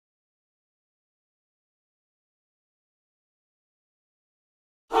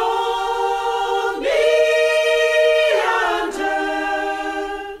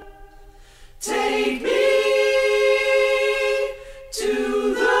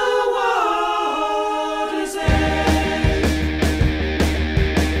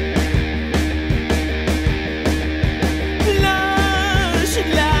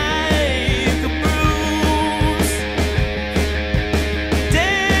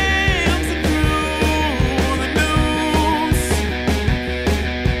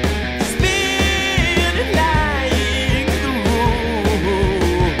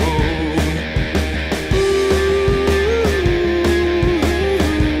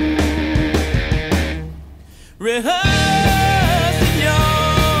rehearsing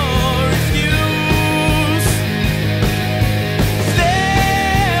your excuse,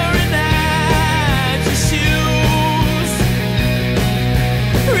 staring at your shoes,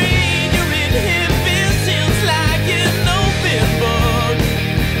 read your inhibitions like an open book,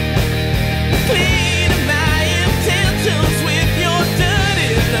 cleaning my intentions with your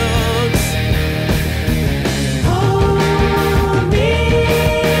dirty looks. Hold me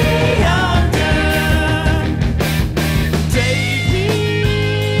under, take me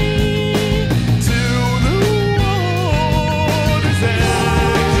to the water's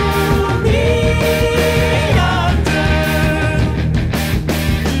edge. Hold me under,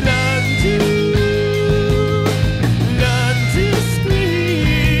 learn to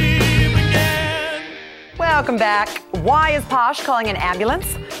scream again. Welcome back. Why is Posh calling an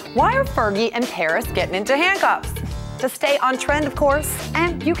ambulance? Why are Fergie and Paris getting into handcuffs? To stay on trend, of course,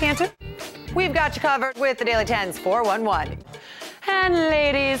 and you can too. We've got you covered with the Daily 10's 411. And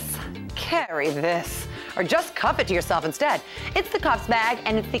ladies, carry this. Or just cuff it to yourself instead. It's the CUFFZ bag,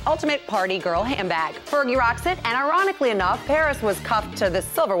 and it's the ultimate party girl handbag. Fergie rocks it, and ironically enough, Paris was cuffed to this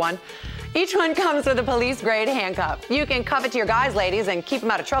silver one. Each one comes with a police-grade handcuff. You can cuff it to your guys, ladies, and keep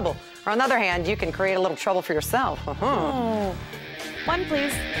them out of trouble. Or on the other hand, you can create a little trouble for yourself. Oh. One,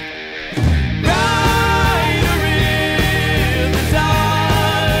 please.